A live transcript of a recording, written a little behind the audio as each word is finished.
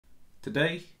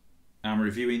Today I'm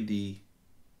reviewing the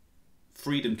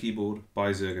Freedom keyboard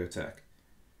by Zergotech.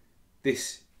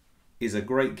 This is a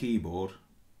great keyboard,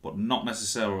 but not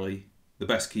necessarily the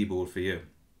best keyboard for you.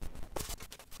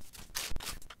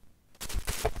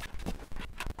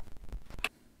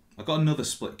 I've got another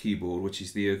split keyboard, which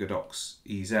is the ErgoDox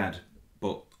EZ,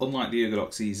 but unlike the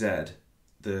ErgoDox EZ,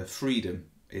 the Freedom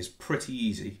is pretty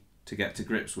easy to get to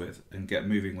grips with and get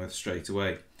moving with straight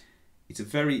away. It's a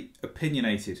very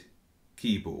opinionated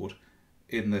keyboard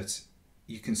in that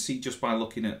you can see just by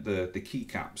looking at the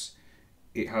keycaps,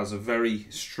 it has a very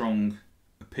strong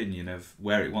opinion of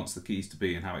where it wants the keys to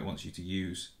be and how it wants you to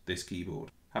use this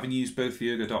keyboard. Having used both the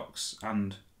ErgoDox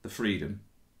and the Freedom,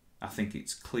 I think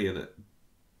it's clear that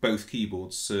both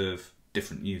keyboards serve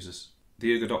different users.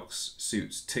 The ErgoDox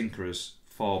suits tinkerers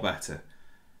far better,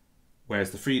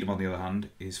 whereas the Freedom, on the other hand,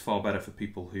 is far better for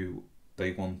people who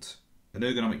they want an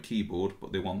ergonomic keyboard,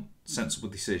 but they want sensible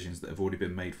decisions that have already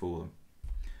been made for them.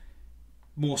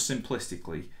 More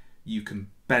simplistically, you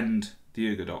can bend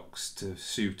the ErgoDox to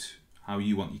suit how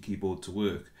you want your keyboard to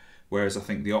work, whereas I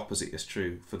think the opposite is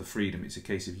true for the Freedom. It's a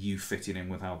case of you fitting in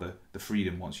with how the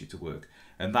Freedom wants you to work,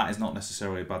 and that is not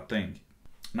necessarily a bad thing.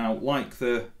 Now, like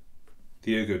the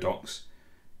ErgoDox,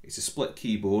 it's a split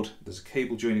keyboard. There's a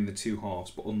cable joining the two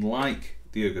halves, but unlike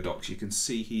the ErgoDox, you can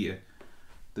see here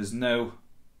there's no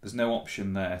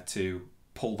option there to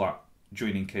pull that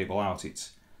joining cable out.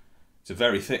 It's a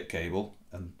very thick cable,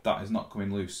 and that is not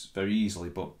coming loose very easily.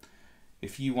 But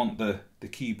if you want the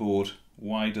keyboard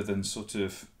wider than sort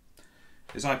of,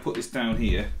 as I put this down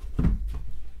here,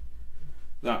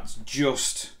 that's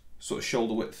just sort of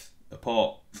shoulder width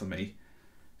apart for me.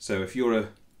 So if you're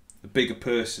a bigger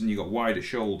person, you've got wider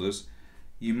shoulders,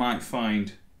 you might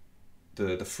find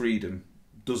the Freedom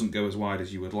doesn't go as wide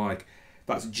as you would like.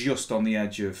 That's just on the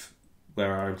edge of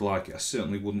where I would like it. I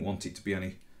certainly wouldn't want it to be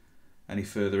any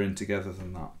further in together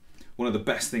than that. One of the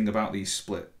best things about these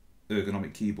split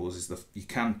ergonomic keyboards is that you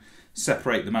can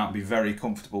separate them out and be very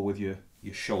comfortable with your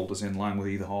shoulders in line with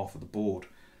either half of the board.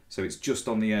 So it's just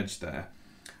on the edge there.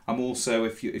 I'm also,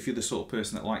 if you're the sort of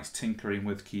person that likes tinkering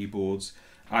with keyboards,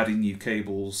 adding new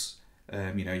cables,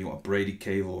 you know, you want a braided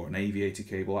cable or an aviator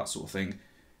cable, that sort of thing.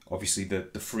 Obviously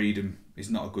the Freedom is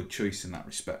not a good choice in that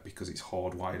respect because it's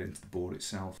hardwired into the board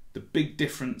itself. The big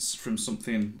difference from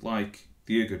something like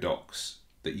the ErgoDox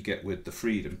that you get with the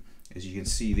Freedom is you can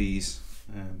see these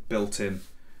built-in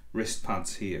wrist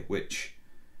pads here, which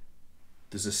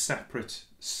there's a separate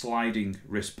sliding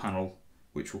wrist panel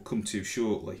which we'll come to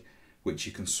shortly, which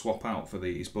you can swap out for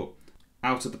these, but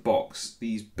out of the box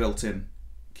these built-in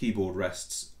keyboard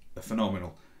rests are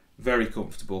phenomenal, very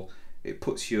comfortable. It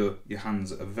puts your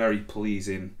hands at a very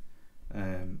pleasing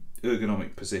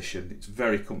ergonomic position. It's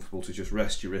very comfortable to just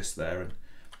rest your wrist there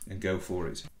and go for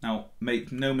it. Now,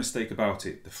 make no mistake about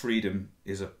it, the Freedom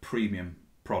is a premium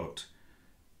product.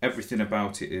 Everything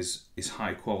about it is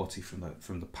high quality,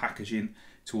 from the packaging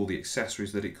to all the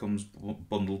accessories that it comes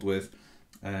bundled with.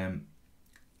 And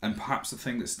perhaps the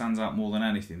thing that stands out more than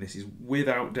anything, this is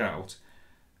without doubt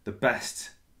the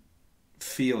best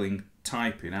feeling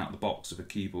typing out of the box of a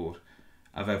keyboard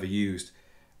I've ever used.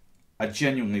 I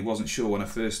genuinely wasn't sure when I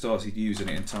first started using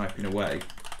it and typing away.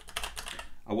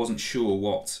 I wasn't sure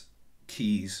what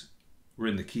keys were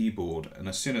in the keyboard, and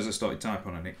as soon as I started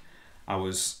typing on it, I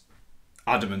was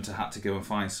adamant I had to go and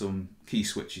find some key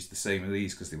switches the same as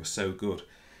these because they were so good.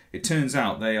 It turns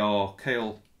out they are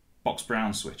Kale box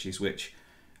brown switches, which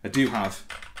I do have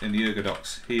in the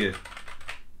ErgoDox here,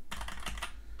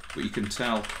 but you can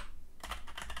tell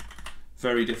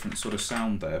very different sort of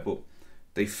sound there, but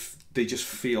they just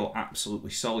feel absolutely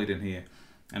solid in here.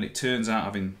 And it turns out,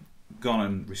 having gone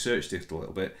and researched it a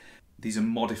little bit, these are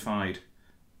modified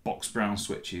box brown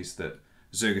switches that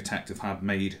Zergotech have had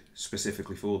made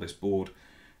specifically for this board.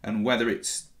 And whether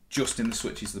it's just in the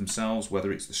switches themselves,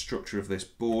 whether it's the structure of this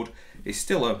board, it's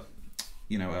still a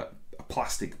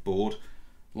plastic board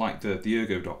like the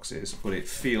ErgoDox is, but it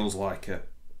feels like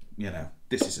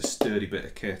this is a sturdy bit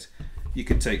of kit. You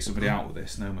could take somebody out with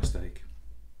this, no mistake.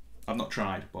 I've not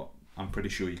tried, but I'm pretty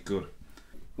sure you could.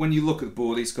 When you look at the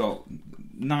board, it's got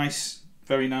nice,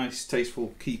 very nice,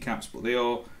 tasteful keycaps, but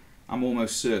I'm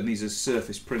almost certain these are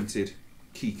surface printed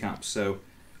keycaps, so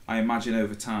I imagine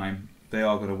over time they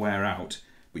are going to wear out,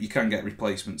 but you can get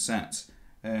replacement sets.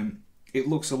 It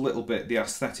looks a little bit, the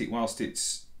aesthetic, whilst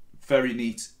it's very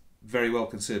neat, very well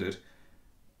considered,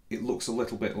 it looks a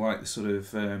little bit like the sort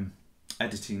of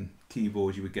editing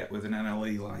keyboard you would get with an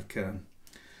NLE, like a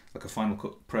Final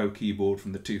Cut Pro keyboard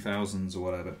from the 2000s or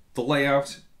whatever. The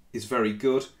layout is very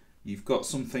good. You've got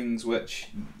some things which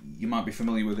you might be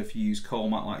familiar with if you use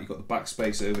Colmat, like you've got the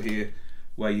backspace over here,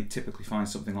 where you typically find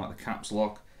something like the caps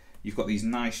lock. You've got these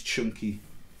nice chunky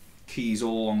keys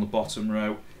all along the bottom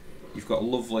row. You've got a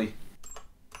lovely,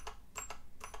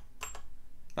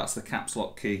 that's the caps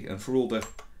lock key, and for all the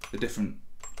different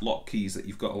lock keys that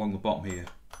you've got along the bottom here,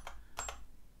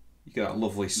 you get that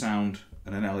lovely sound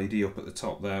and an LED up at the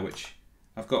top there, which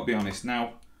I've got to be honest,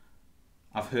 now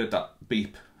I've heard that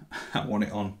beep, I want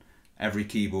it on every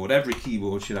keyboard. Every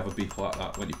keyboard should have a beep like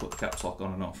that when you put the caps lock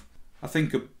on and off. I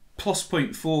think a plus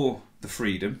point for the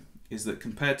Freedom is that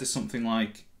compared to something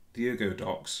like the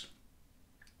ErgoDox,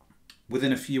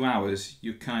 within a few hours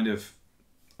you're kind of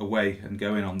away and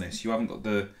going on this. You haven't got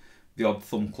the odd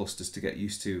thumb clusters to get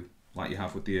used to like you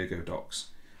have with the ErgoDox.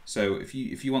 So if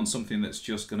you want something that's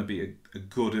just going to be a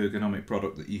good ergonomic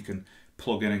product that you can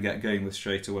plug in and get going with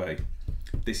straight away,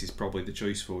 this is probably the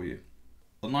choice for you.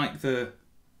 Unlike the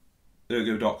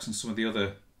ErgoDox and some of the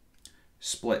other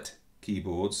split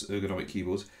keyboards, ergonomic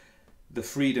keyboards, the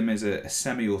Freedom is a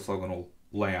semi-orthogonal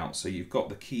layout, so you've got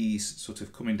the keys sort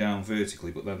of coming down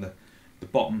vertically, but then the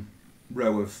bottom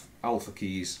row of alpha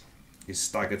keys is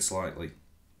staggered slightly.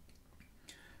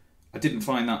 I didn't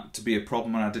find that to be a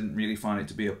problem, and I didn't really find it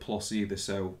to be a plus either,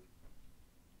 so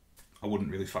I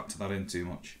wouldn't really factor that in too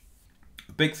much.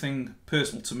 A big thing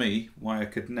personal to me, why I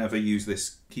could never use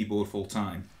this keyboard full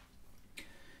time,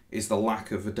 is the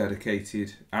lack of a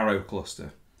dedicated arrow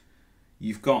cluster.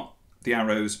 You've got the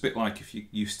arrows, a bit like if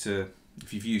you've used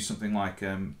something like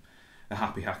a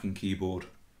happy hacking keyboard.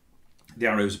 The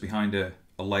arrows are behind a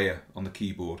layer on the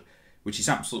keyboard, which is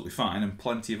absolutely fine, and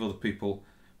plenty of other people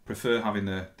prefer having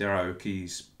the arrow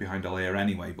keys behind a layer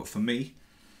anyway, but for me,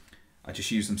 I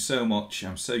just use them so much,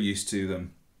 I'm so used to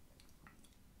them,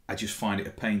 I just find it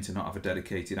a pain to not have a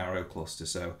dedicated arrow cluster,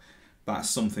 so that's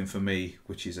something for me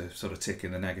which is a sort of tick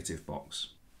in the negative box.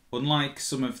 Unlike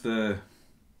some of the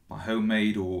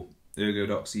homemade or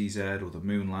ErgoDox EZ or the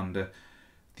Moonlander,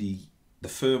 the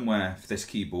firmware for this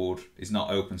keyboard is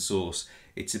not open source.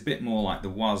 It's a bit more like the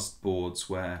WASD boards,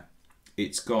 where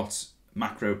it's got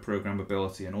macro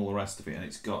programmability and all the rest of it, and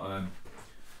it's got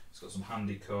some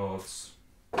handy cards.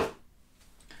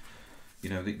 You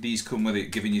know, these come with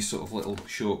it, giving you sort of little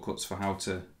shortcuts for how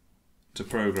to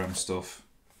program stuff,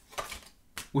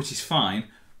 which is fine,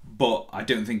 but I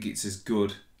don't think it's as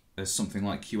good as something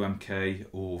like QMK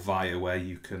or Via, where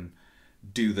you can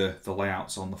do the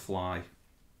layouts on the fly,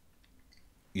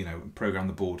 you know, and program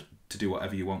the board to do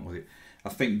whatever you want with it. I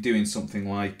think doing something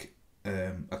like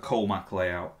a Colmac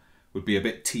layout would be a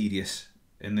bit tedious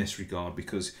in this regard,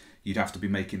 because you'd have to be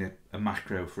making a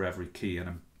macro for every key,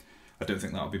 and I don't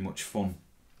think that would be much fun.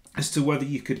 As to whether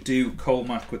you could do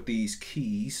Colmac with these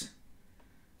keys,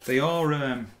 they are,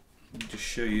 let me just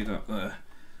show you that there.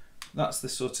 That's the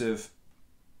sort of,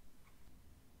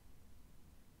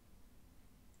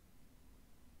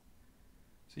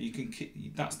 so you can,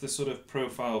 that's the sort of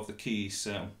profile of the keys.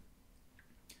 So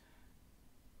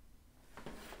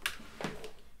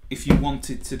if you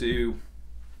wanted to do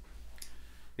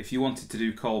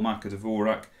Colmac or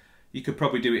Dvorak, you could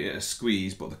probably do it at a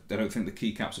squeeze, but I don't think the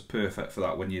keycaps are perfect for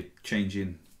that when you're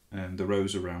changing the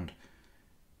rows around.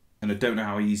 And I don't know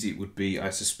how easy it would be. I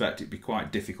suspect it'd be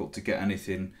quite difficult to get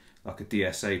anything like a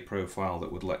DSA profile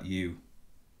that would let you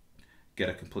get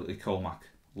a completely Colmac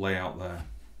layout there,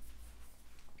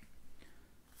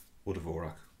 or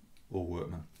Dvorak, or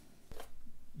Workman.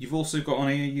 You've also got on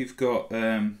here, you've got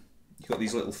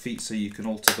these little feet, so you can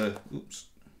alter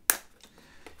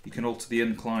the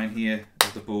incline here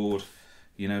of the board,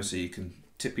 you know, so you can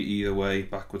tip it either way,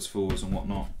 backwards, forwards, and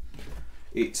whatnot.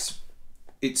 It's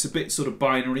a bit sort of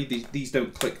binary. These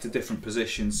don't click to different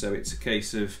positions, so it's a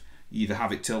case of you either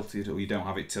have it tilted or you don't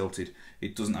have it tilted.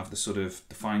 It doesn't have the sort of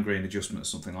the fine grain adjustment of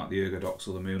something like the ErgoDox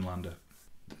or the Moonlander.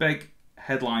 The big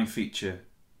headline feature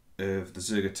of the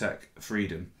Zergotech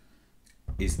Freedom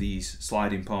is these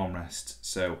sliding palm rests.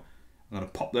 So I'm going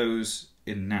to pop those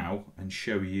in now and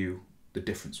show you the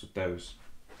difference with those.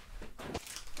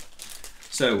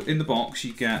 So in the box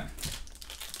you get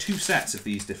two sets of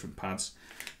these different pads.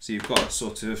 So you've got a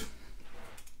sort of,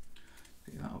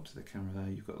 get that up to the camera there,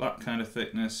 you've got that kind of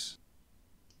thickness.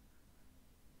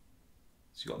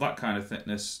 So you've got that kind of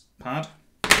thickness pad,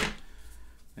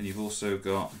 and you've also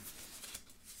got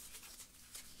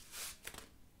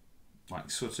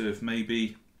like sort of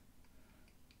maybe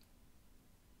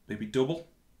double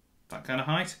that kind of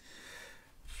height.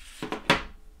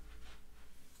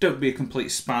 Don't be a complete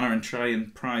spanner and try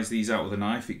and prise these out with a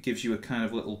knife. It gives you a kind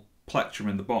of little plectrum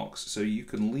in the box, so you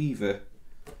can lever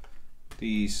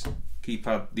these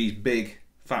big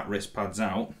fat wrist pads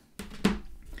out,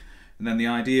 and then the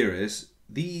idea is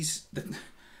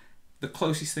the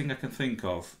closest thing I can think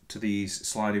of to these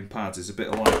sliding pads is a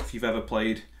bit like if you've ever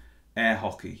played air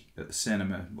hockey at the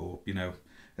cinema or, you know,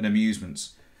 an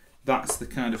amusements. That's the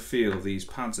kind of feel of these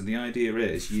pads, and the idea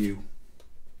is you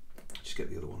just get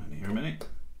the other one in here a minute.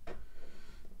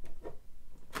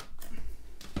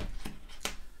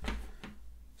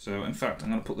 So in fact, I'm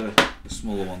going to put the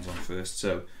smaller ones on first.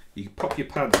 So you pop your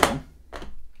pads on,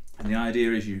 and the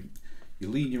idea is you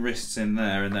lean your wrists in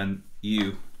there, and then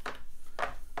you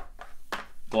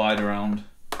glide around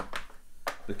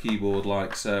the keyboard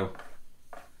like so,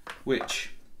 which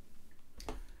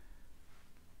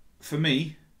for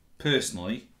me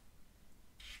personally,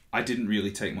 I didn't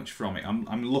really take much from it.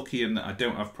 I'm lucky in that I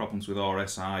don't have problems with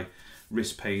RSI,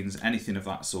 wrist pains, anything of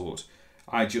that sort.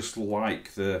 I just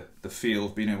like the feel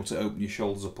of being able to open your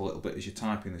shoulders up a little bit as you're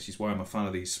typing. This is why I'm a fan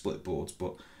of these split boards,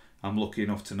 but I'm lucky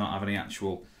enough to not have any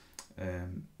actual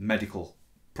medical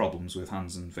problems with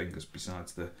hands and fingers,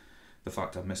 besides the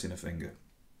fact I'm missing a finger.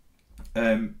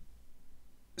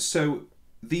 So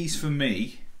these for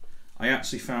me, I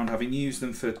actually found, having used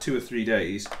them for 2 or 3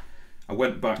 days, I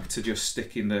went back to just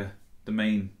sticking the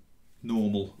main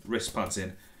normal wrist pads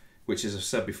in, which, as I've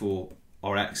said before,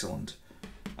 are excellent.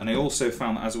 And I also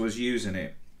found that as I was using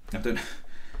it, I don't know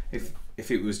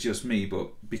if it was just me, but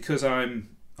because I'm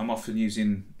often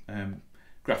using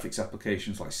graphics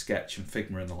applications like Sketch and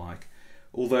Figma and the like,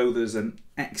 although there's an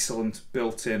excellent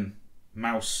built-in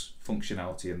mouse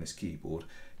functionality in this keyboard,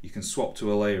 you can swap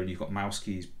to a layer and you've got mouse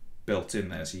keys built in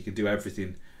there, so you can do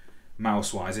everything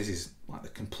mouse-wise. This is like the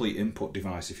complete input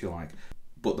device, if you like.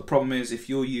 But the problem is, if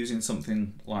you're using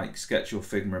something like Sketch or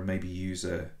Figma and maybe use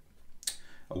a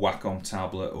Wacom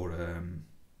tablet or a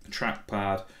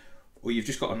trackpad, or you've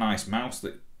just got a nice mouse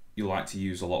that you like to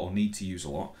use a lot or need to use a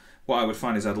lot, what I would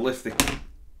find is I'd lift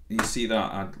you see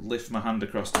that, I'd lift my hand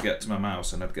across to get to my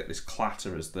mouse, and I'd get this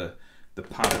clatter as the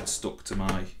pad had stuck to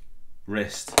my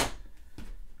wrist,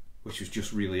 which was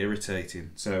just really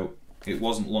irritating. So it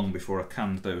wasn't long before I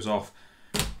canned those off.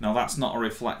 Now that's not a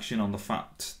reflection on the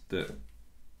fact that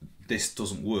this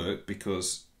doesn't work,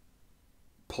 because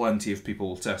plenty of people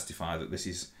will testify that this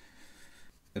is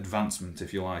advancement,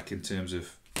 if you like, in terms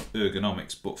of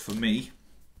ergonomics. But for me,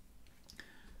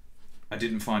 I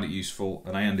didn't find it useful,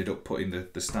 and I ended up putting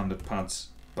the standard pads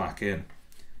back in.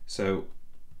 So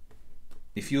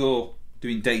if you're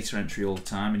doing data entry all the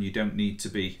time and you don't need to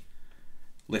be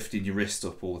lifting your wrist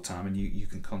up all the time, and you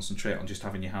can concentrate on just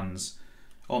having your hands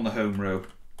on the home row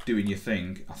doing your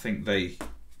thing, I think they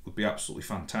would be absolutely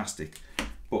fantastic.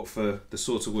 But for the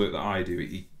sort of work that I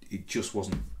do, it just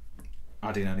wasn't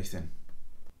adding anything.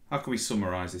 How can we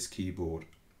summarise this keyboard?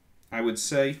 I would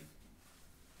say,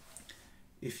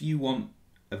 if you want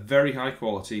a very high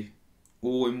quality,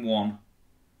 all-in-one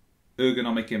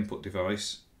ergonomic input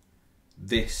device,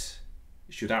 this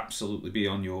should absolutely be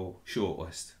on your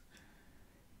shortlist.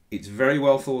 It's very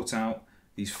well thought out.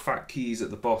 These fat keys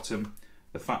at the bottom,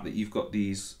 the fact that you've got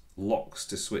these locks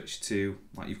to switch to,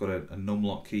 like you've got a num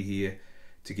lock key here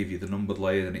to give you the numbered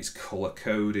layer, and it's color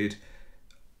coded.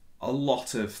 A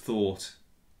lot of thought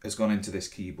has gone into this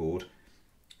keyboard.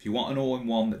 If you want an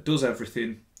all-in-one that does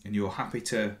everything and you're happy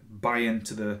to buy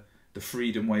into the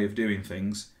Freedom way of doing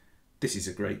things, this is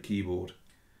a great keyboard.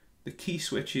 The key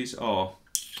switches are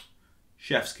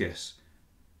chef's kiss.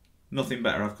 Nothing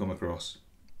better I've come across.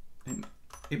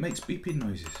 It makes beeping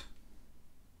noises.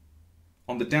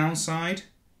 On the downside,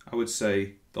 I would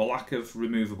say the lack of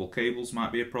removable cables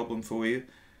might be a problem for you.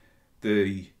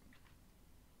 The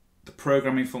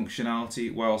programming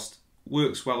functionality, whilst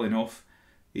works well enough,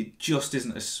 it just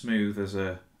isn't as smooth as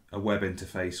a web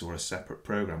interface or a separate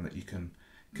program that you can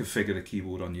configure the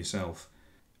keyboard on yourself.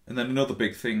 And then another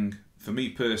big thing for me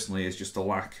personally is just the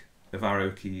lack of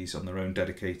arrow keys on their own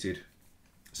dedicated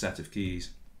set of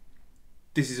keys.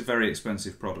 This is a very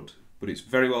expensive product, but it's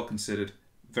very well considered,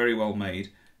 very well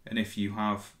made, and if you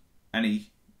have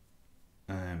any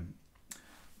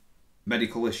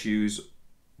medical issues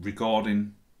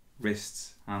regarding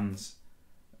wrists, hands,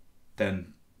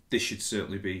 then this should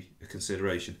certainly be a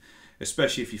consideration,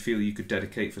 especially if you feel you could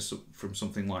dedicate from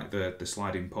something like the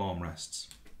sliding palm rests.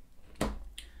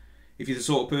 If you're the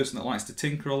sort of person that likes to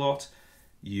tinker a lot,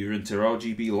 you're into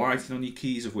RGB lighting on your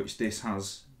keys, of which this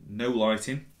has no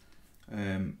lighting,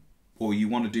 or you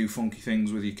want to do funky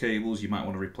things with your cables, you might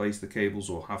want to replace the cables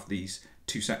or have these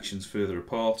two sections further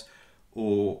apart,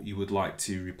 or you would like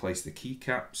to replace the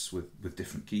keycaps with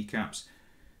different keycaps,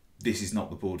 this is not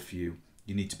the board for you.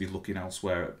 You need to be looking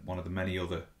elsewhere at one of the many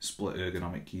other split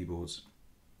ergonomic keyboards.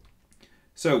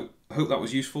 So, I hope that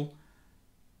was useful.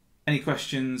 Any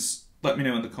questions, let me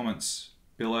know in the comments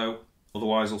below.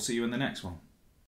 Otherwise, I'll see you in the next one.